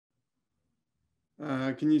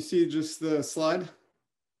Can you see just the slide?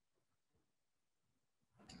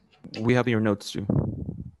 We have your notes too.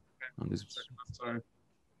 On this. Sorry.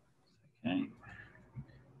 Okay.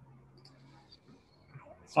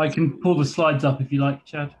 I can pull the slides up if you like,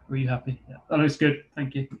 Chad. Are you happy? Yeah, that looks good.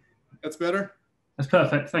 Thank you. That's better? That's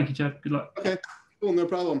perfect. Thank you, Chad. Good luck. Okay, cool, no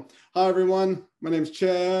problem. Hi, everyone. My name's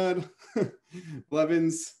Chad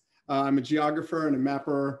Blevins. I'm a geographer and a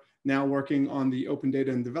mapper now working on the open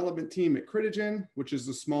data and development team at Critigen, which is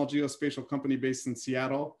a small geospatial company based in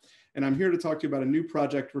Seattle. And I'm here to talk to you about a new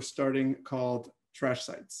project we're starting called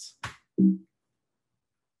Trashsites.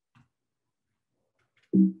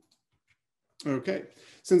 Okay,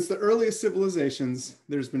 since the earliest civilizations,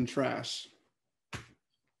 there's been trash.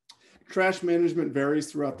 Trash management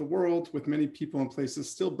varies throughout the world, with many people and places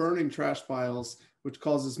still burning trash piles, which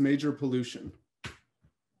causes major pollution.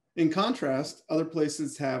 In contrast, other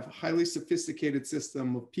places have a highly sophisticated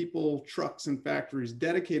system of people, trucks, and factories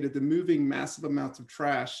dedicated to moving massive amounts of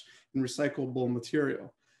trash and recyclable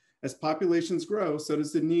material. As populations grow, so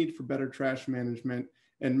does the need for better trash management,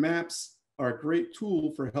 and maps are a great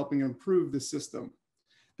tool for helping improve the system.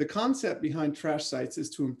 The concept behind Trashsites is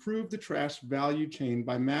to improve the trash value chain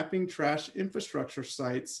by mapping trash infrastructure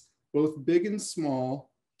sites, both big and small,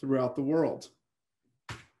 throughout the world.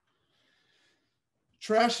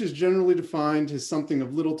 Trash is generally defined as something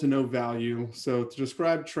of little to no value. So to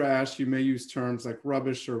describe trash, you may use terms like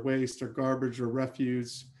rubbish or waste or garbage or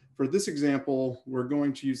refuse. For this example, we're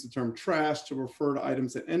going to use the term trash to refer to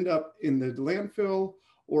items that end up in the landfill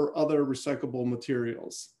or other recyclable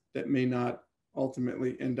materials that may not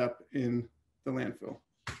ultimately end up in the landfill.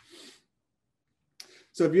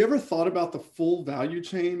 So have you ever thought about the full value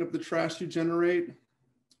chain of the trash you generate?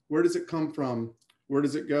 Where does it come from? Where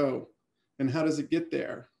does it go? And how does it get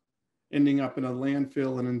there? Ending up in a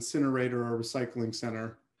landfill, an incinerator, or a recycling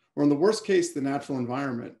center, or in the worst case, the natural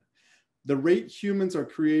environment. The rate humans are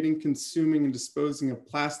creating, consuming, and disposing of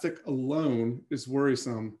plastic alone is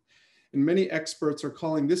worrisome. And many experts are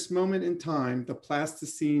calling this moment in time the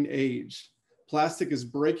Plasticine age. Plastic is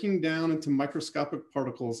breaking down into microscopic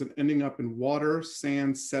particles and ending up in water,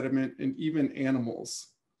 sand, sediment, and even animals.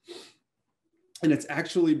 And it's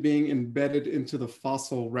actually being embedded into the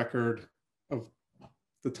fossil record of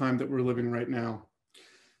the time that we're living right now.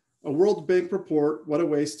 A World Bank report, What a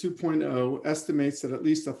Waste 2.0, estimates that at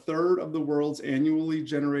least a third of the world's annually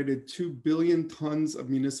generated 2 billion tons of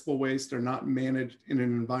municipal waste are not managed in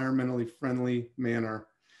an environmentally friendly manner.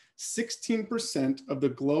 16% of the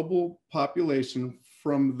global population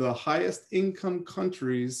from the highest income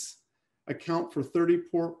countries account for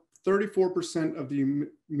 34% of the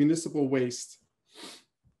municipal waste,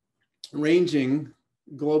 ranging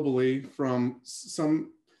globally from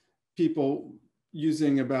some people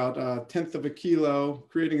using about a tenth of a kilo,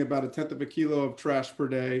 creating about a tenth of a kilo of trash per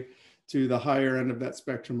day, to the higher end of that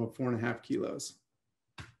spectrum of 4.5 kilos.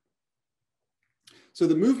 So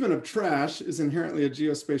the movement of trash is inherently a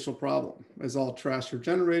geospatial problem, as all trash are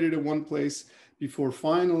generated in one place before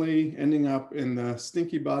finally ending up in the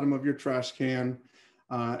stinky bottom of your trash can.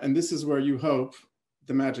 And this is where you hope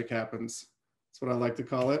the magic happens. That's what I like to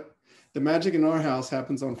call it. The magic in our house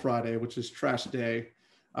happens on Friday, which is trash day.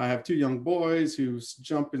 I have 2 young boys who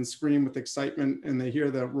jump and scream with excitement, and they hear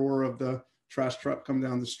the roar of the trash truck come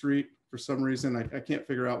down the street. For some reason, I can't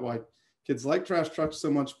figure out why kids like trash trucks so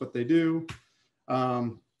much, but they do.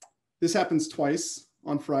 This happens twice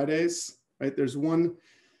on Fridays, right? There's one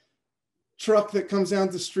truck that comes down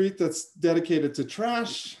the street that's dedicated to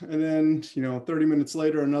trash, and then 30 minutes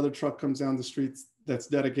later, another truck comes down the street that's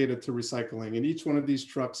dedicated to recycling. And each one of these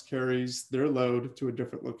trucks carries their load to a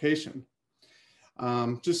different location.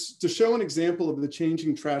 Just to show an example of the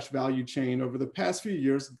changing trash value chain, over the past few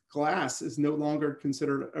years, glass is no longer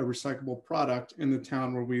considered a recyclable product in the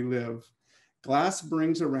town where we live. Glass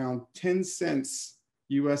brings around 10 cents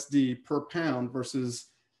USD per pound versus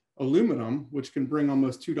aluminum, which can bring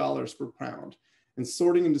almost $2 per pound. And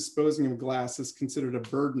sorting and disposing of glass is considered a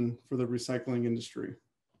burden for the recycling industry.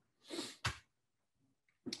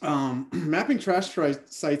 Mapping trash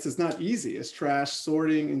sites is not easy, as trash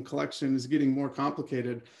sorting and collection is getting more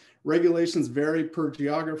complicated. Regulations vary per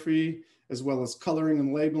geography, as well as coloring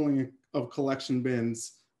and labeling of collection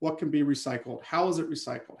bins. What can be recycled? How is it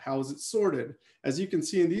recycled? How is it sorted? As you can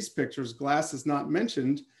see in these pictures, glass is not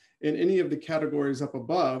mentioned in any of the categories up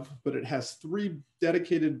above, but it has 3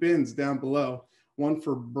 dedicated bins down below, one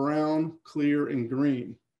for brown, clear, and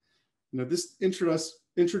green. This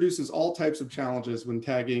introduces all types of challenges when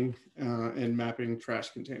tagging and mapping trash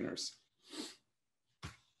containers.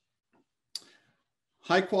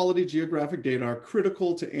 High quality geographic data are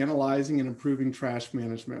critical to analyzing and improving trash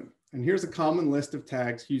management. And here's a common list of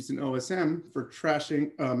tags used in OSM for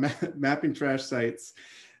mapping trash sites.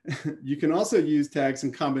 You can also use tags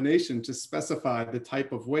in combination to specify the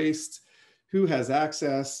type of waste, who has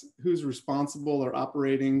access, who's responsible or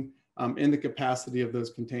operating, and the capacity of those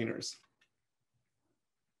containers.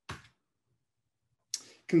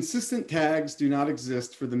 Consistent tags do not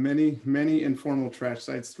exist for the many informal trash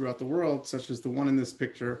sites throughout the world, such as the one in this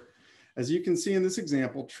picture. As you can see in this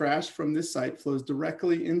example, trash from this site flows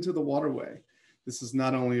directly into the waterway. This is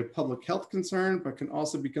not only a public health concern, but can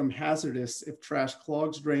also become hazardous if trash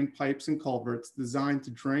clogs drain pipes and culverts designed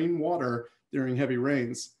to drain water during heavy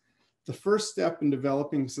rains. The first step in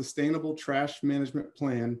developing a sustainable trash management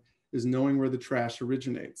plan is knowing where the trash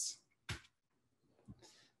originates.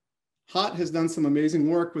 HOT has done some amazing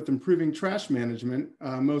work with improving trash management,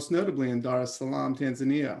 most notably in Dar es Salaam,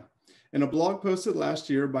 Tanzania. In a blog posted last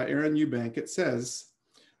year by Aaron Eubank, it says,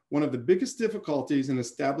 one of the biggest difficulties in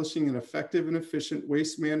establishing an effective and efficient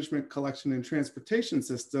waste management collection and transportation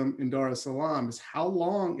system in Dar es Salaam is how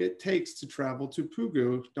long it takes to travel to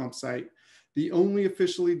Pugu dump site, the only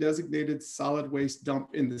officially designated solid waste dump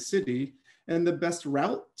in the city, and the best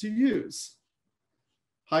route to use.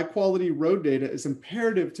 High quality road data is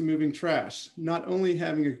imperative to moving trash, not only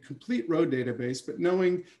having a complete road database, but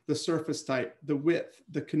knowing the surface type, the width,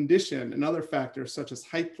 the condition, and other factors such as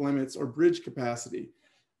height limits or bridge capacity.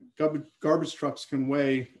 Garbage trucks can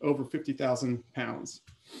weigh over 50,000 pounds.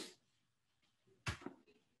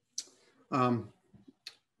 Our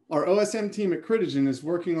OSM team at Critigen is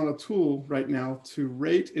working on a tool right now to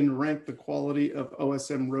rate and rank the quality of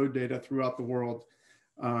OSM road data throughout the world.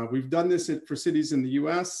 We've done this for cities in the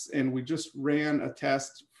US, and we just ran a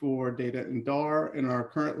test for data in DAR and are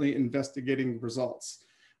currently investigating results.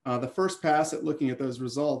 The first pass at looking at those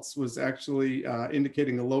results was actually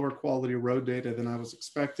indicating a lower quality road data than I was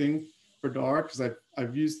expecting for DAR, because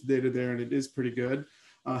I've used the data there and it is pretty good.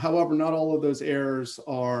 However, not all of those errors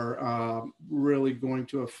are really going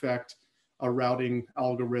to affect a routing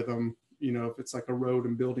algorithm. You know, if it's like a road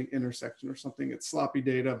and building intersection or something, it's sloppy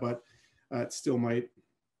data, but it still might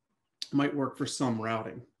work for some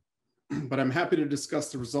routing. But I'm happy to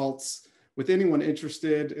discuss the results with anyone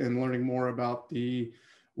interested in learning more about the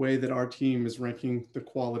way that our team is ranking the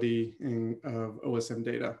quality of OSM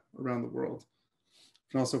data around the world.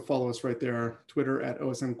 You can also follow us right there, Twitter at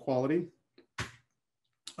OSM Quality.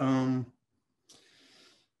 And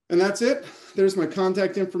that's it. There's my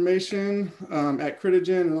contact information at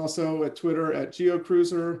Critigen and also at Twitter at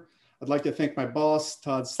GeoCruiser. I'd like to thank my boss,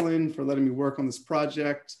 Todd Slynn, for letting me work on this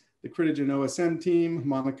project, the Critigen OSM team,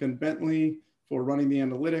 Monica and Bentley for running the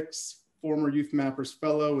analytics, former Youth Mappers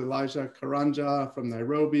Fellow, Elijah Karanja from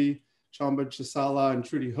Nairobi, Chamba Chisala and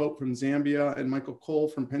Trudy Hope from Zambia, and Michael Cole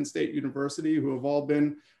from Penn State University, who have all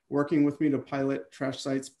been working with me to pilot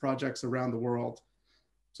Trashsites projects around the world.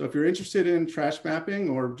 So if you're interested in trash mapping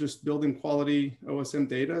or just building quality OSM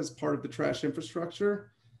data as part of the trash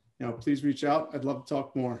infrastructure, please reach out. I'd love to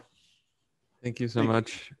talk more. Thank you so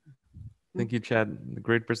much. Thank you, Chad.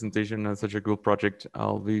 Great presentation on such a cool project.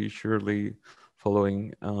 I'll be surely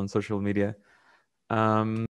following on social media.